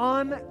there's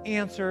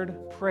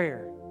unanswered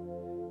prayer.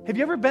 Have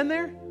you ever been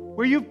there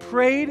where you've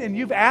prayed and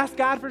you've asked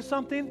God for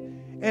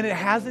something and it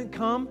hasn't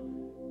come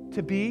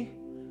to be?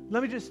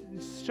 Let me just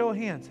show of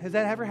hands. Has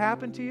that ever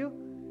happened to you?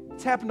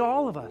 It's happened to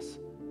all of us.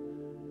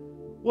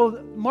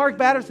 Well, Mark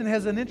Batterson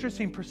has an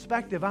interesting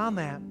perspective on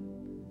that.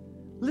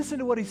 Listen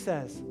to what he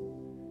says.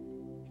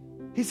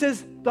 He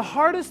says, the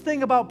hardest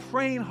thing about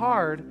praying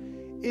hard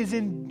is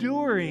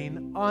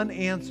enduring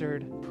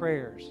unanswered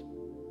prayers.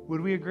 Would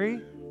we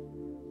agree?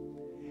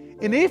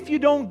 And if you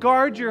don't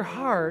guard your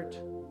heart,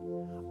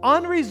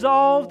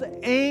 unresolved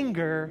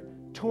anger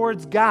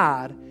towards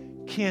God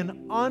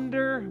can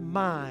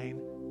undermine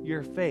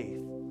your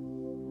faith.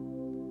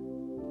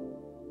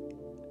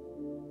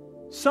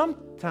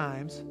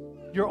 Sometimes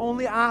your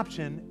only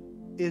option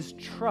is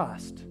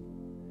trust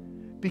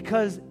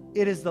because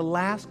it is the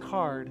last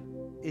card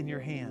in your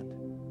hand.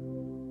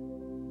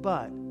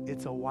 But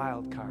it's a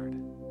wild card.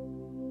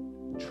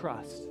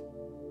 Trust.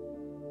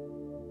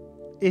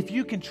 If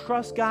you can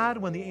trust God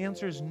when the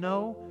answer is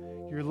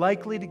no, you're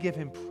likely to give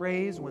Him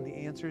praise when the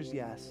answer is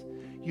yes.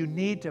 You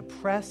need to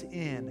press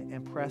in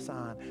and press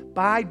on.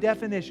 By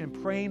definition,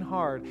 praying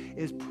hard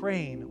is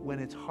praying when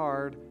it's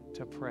hard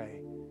to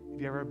pray.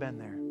 Have you ever been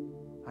there?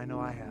 I know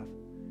I have.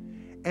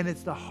 And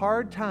it's the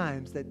hard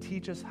times that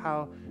teach us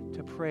how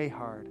to pray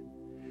hard.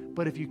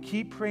 But if you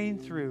keep praying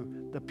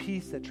through, the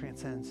peace that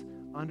transcends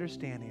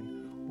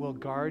understanding will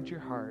guard your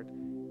heart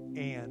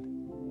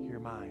and your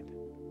mind.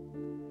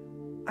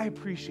 I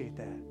appreciate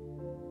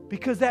that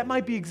because that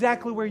might be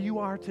exactly where you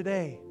are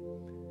today.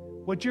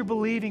 What you're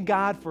believing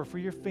God for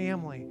your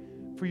family,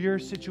 for your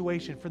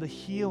situation, for the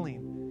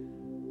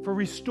healing, for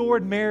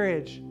restored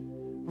marriage,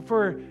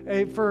 for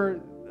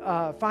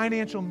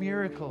financial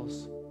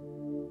miracles.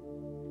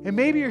 And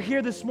maybe you're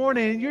here this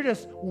morning and you're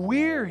just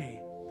weary.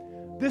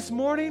 This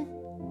morning,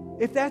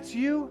 if that's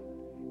you,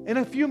 in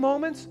a few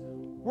moments,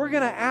 we're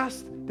going to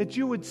ask that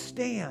you would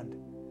stand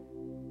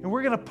and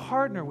we're going to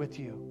partner with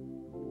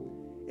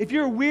you. If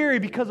you're weary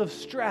because of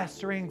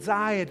stress or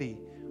anxiety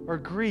or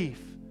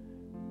grief,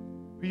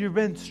 or you've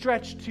been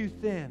stretched too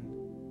thin,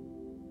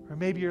 or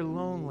maybe you're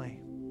lonely.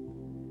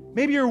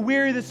 Maybe you're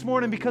weary this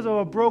morning because of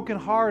a broken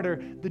heart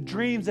or the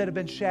dreams that have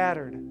been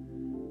shattered,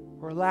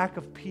 or lack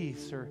of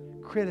peace or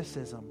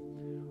criticism,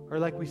 or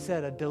like we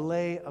said, a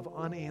delay of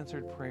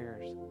unanswered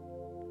prayers.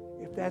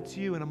 If that's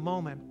you, in a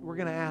moment, we're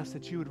going to ask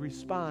that you would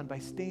respond by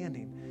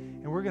standing,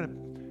 and we're going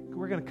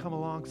to come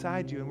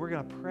alongside you, and we're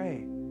going to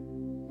pray.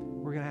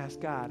 We're going to ask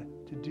God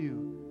to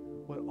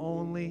do what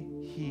only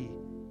He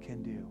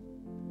can do.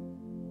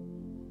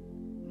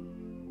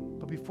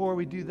 But before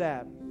we do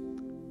that,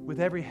 with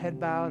every head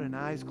bowed and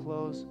eyes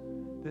closed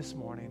this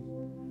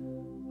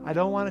morning, I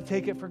don't want to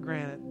take it for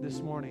granted this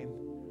morning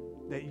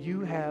that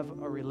you have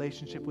a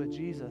relationship with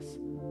Jesus.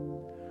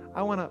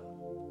 I want to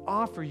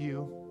offer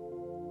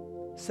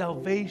you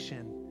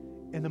salvation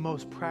in the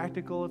most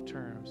practical of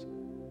terms.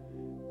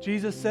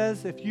 Jesus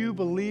says if you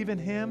believe in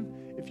Him,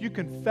 if you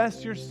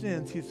confess your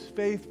sins, He's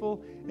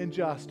faithful and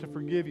just to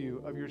forgive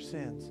you of your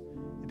sins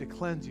and to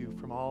cleanse you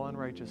from all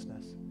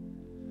unrighteousness.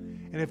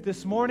 And if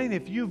this morning,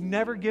 if you've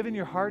never given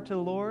your heart to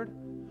the Lord,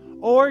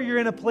 or you're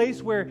in a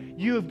place where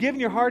you have given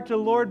your heart to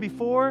the Lord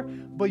before,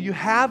 but you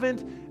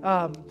haven't,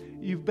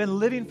 you've been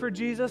living for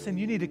Jesus and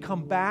you need to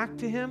come back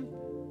to Him,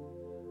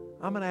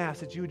 I'm going to ask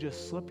that you would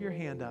just slip your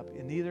hand up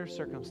in either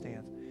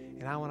circumstance,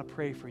 and I want to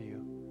pray for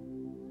you.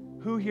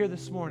 Who here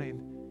this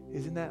morning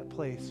is in that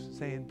place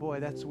saying, boy,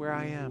 that's where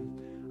I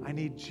am. I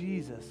need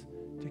Jesus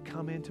to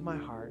come into my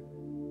heart,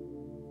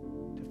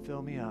 to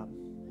fill me up,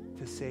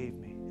 to save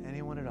me.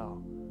 Anyone at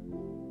all?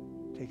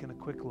 Taking a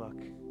quick look.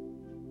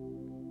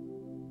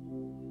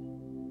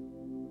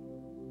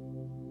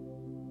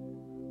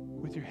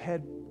 With your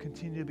head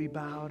continue to be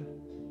bowed,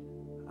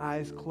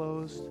 eyes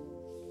closed.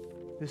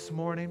 This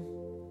morning,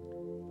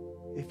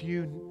 if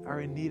you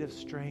are in need of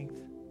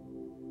strength,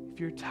 if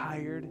you're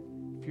tired,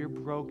 if you're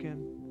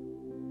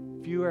broken,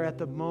 if you are at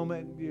the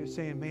moment you're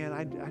saying, man,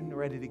 I'm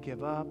ready to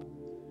give up.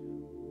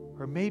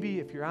 Or maybe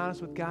if you're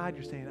honest with God,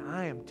 you're saying,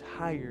 I am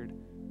tired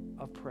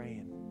of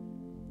praying.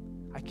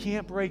 I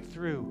can't break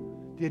through.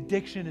 The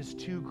addiction is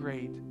too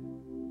great.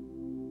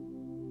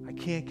 I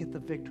can't get the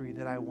victory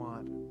that I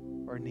want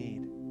or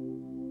need.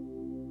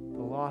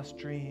 The lost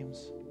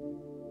dreams.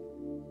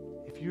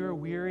 If you're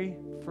weary,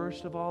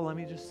 first of all, let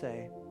me just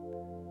say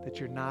that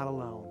you're not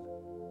alone.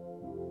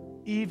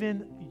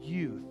 Even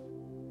youth,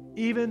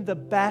 even the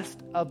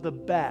best of the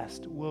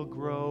best will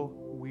grow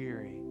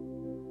weary.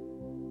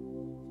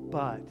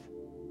 But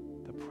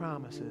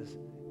promises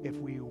if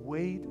we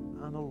wait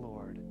on the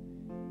Lord,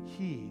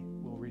 He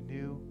will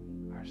renew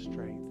our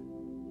strength.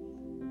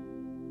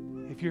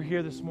 If you're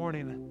here this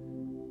morning,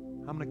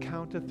 I'm going to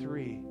count to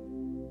 3.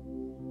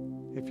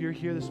 If you're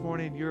here this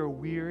morning and you're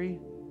weary,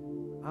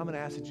 I'm going to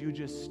ask that you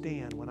just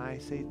stand when I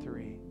say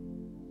 3.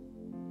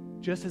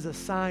 Just as a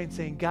sign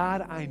saying,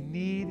 God, I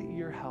need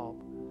your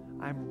help.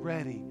 I'm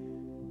ready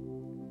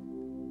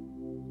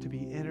to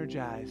be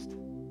energized,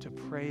 to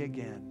pray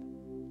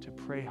again, to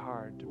pray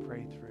hard, to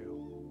pray through.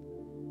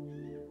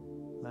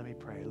 Let me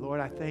pray.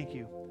 Lord, I thank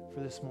you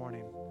for this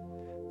morning.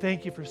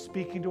 Thank you for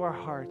speaking to our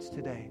hearts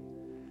today.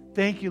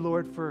 Thank you,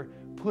 Lord, for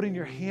putting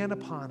your hand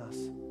upon us,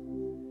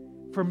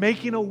 for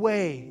making a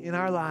way in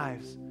our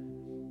lives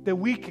that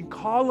we can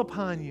call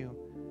upon you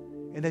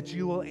and that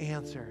you will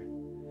answer.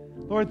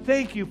 Lord,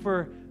 thank you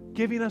for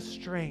giving us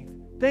strength.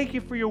 Thank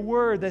you for your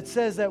word that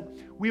says that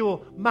we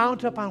will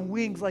mount up on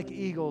wings like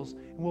eagles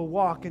and will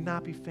walk and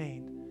not be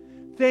faint.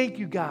 Thank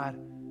you, God,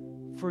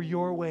 for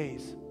your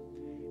ways.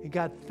 And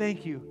God,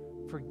 thank you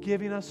for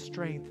giving us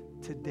strength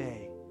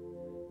today,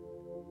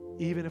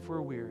 even if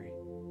we're weary.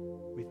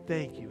 We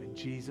thank you in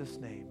Jesus'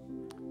 name.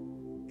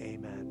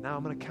 Amen. Now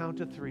I'm going to count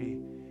to 3.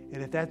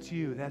 And if that's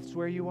you, that's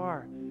where you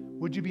are,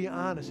 would you be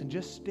honest and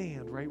just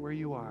stand right where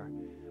you are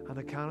on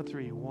the count of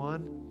 3.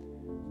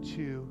 1,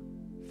 2,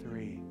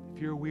 3.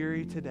 If you're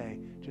weary today,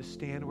 just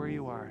stand where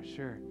you are.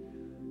 Sure.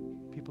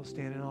 People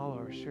standing all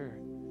over. Sure.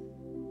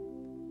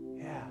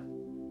 Yeah.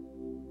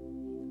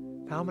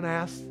 Now I'm going to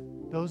ask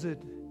those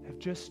that have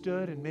just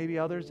stood and maybe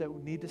others that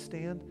need to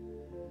stand,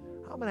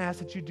 I'm going to ask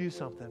that you do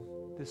something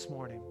this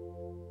morning.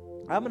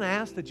 I'm going to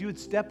ask that you would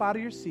step out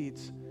of your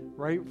seats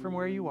right from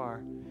where you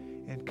are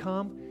and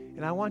come,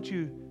 and I want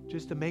you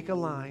just to make a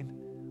line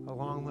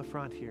along the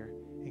front here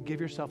and give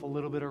yourself a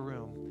little bit of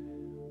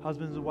room.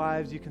 Husbands and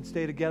wives, you can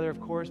stay together, of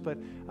course, but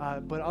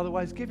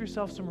otherwise give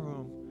yourself some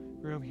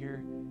room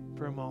here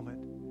for a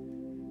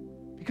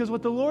moment. Because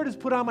what the Lord has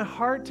put on my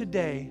heart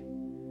today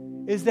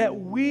is that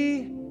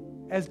we,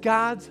 as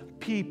God's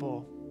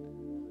people,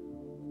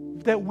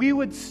 that we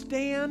would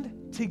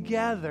stand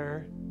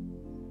together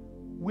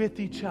with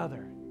each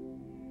other.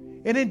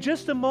 And in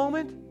just a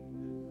moment,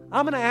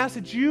 I'm going to ask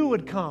that you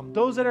would come,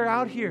 those that are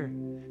out here,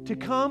 to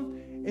come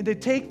and to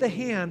take the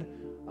hand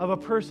of a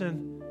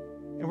person,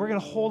 and we're going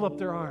to hold up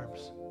their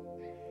arms.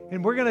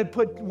 And we're going to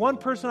put one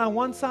person on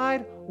one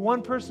side,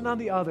 one person on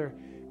the other,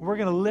 and we're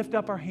going to lift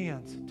up our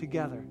hands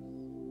together.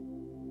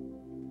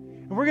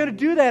 And we're going to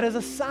do that as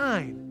a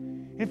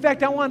sign. In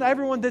fact, I want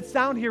everyone that's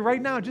down here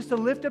right now just to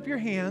lift up your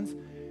hands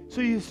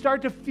so you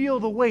start to feel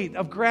the weight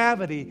of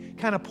gravity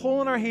kind of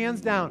pulling our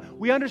hands down.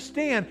 We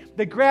understand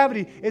that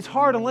gravity is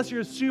hard unless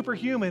you're a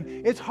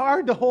superhuman. It's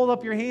hard to hold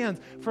up your hands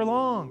for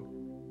long.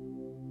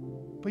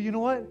 But you know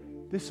what?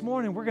 This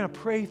morning we're going to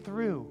pray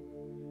through.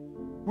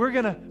 We're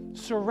going to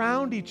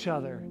surround each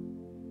other.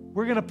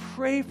 We're going to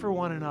pray for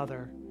one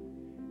another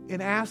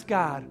and ask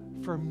God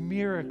for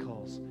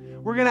miracles.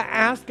 We're going to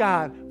ask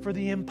God for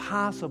the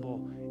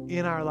impossible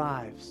in our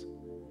lives.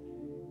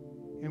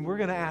 And we're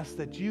going to ask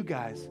that you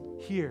guys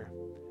here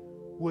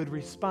would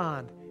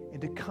respond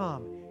and to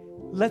come.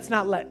 Let's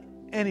not let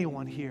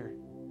anyone here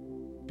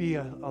be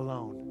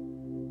alone.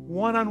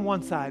 One on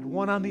one side,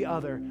 one on the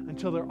other,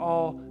 until they're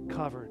all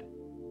covered.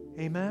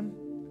 Amen?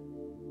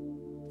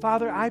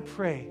 Father, I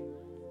pray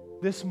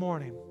this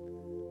morning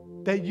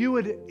that you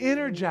would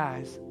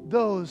energize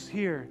those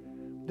here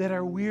that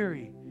are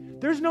weary.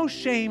 There's no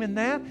shame in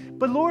that.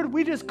 But Lord,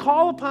 we just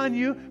call upon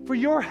you for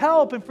your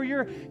help and for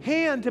your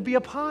hand to be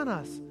upon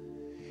us.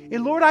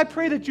 And Lord, I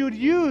pray that you would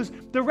use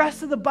the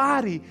rest of the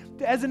body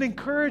as an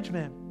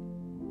encouragement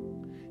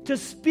to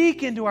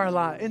speak into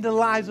into the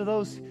lives of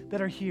those that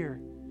are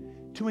here,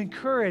 to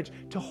encourage,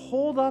 to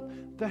hold up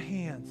the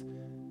hands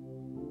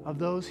of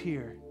those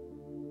here.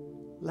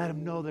 Let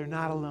them know they're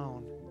not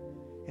alone.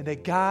 And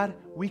that, God,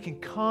 we can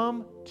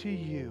come to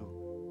you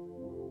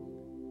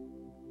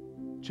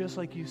just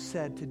like you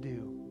said to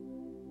do.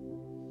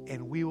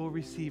 And we will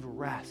receive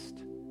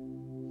rest,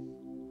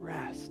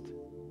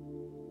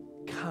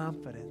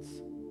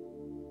 confidence,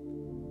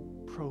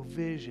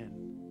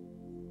 provision,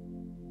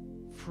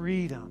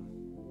 freedom.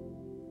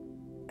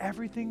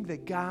 Everything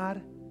that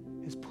God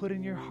has put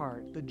in your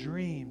heart, the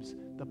dreams,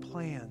 the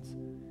plans,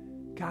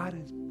 God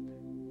has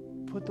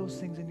put those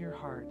things in your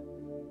heart.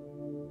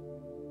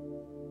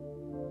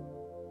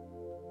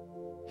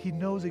 He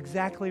knows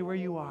exactly where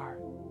you are.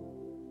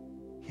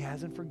 He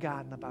hasn't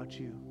forgotten about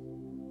you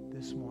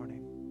this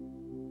morning.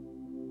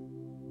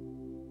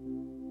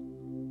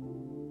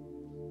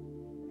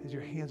 As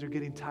your hands are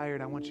getting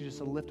tired, I want you just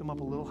to lift them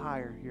up a little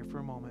higher here for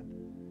a moment.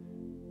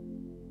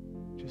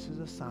 Just as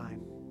a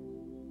sign.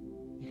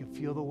 You can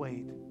feel the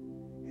weight.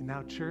 And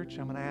now, church,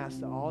 I'm going to ask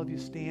that all of you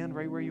stand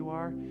right where you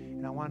are,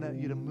 and I want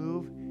you to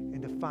move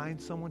and to find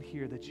someone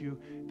here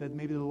that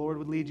maybe the Lord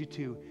would lead you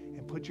to,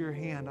 and put your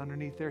hand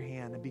underneath their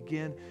hand and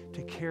begin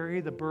to carry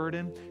the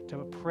burden, to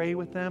pray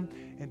with them,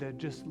 and to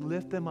just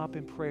lift them up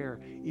in prayer,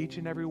 each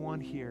and every one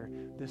here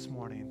this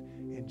morning.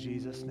 In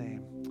Jesus'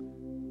 name,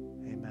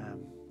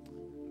 amen.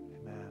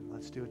 Amen.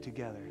 Let's do it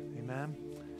together. Amen.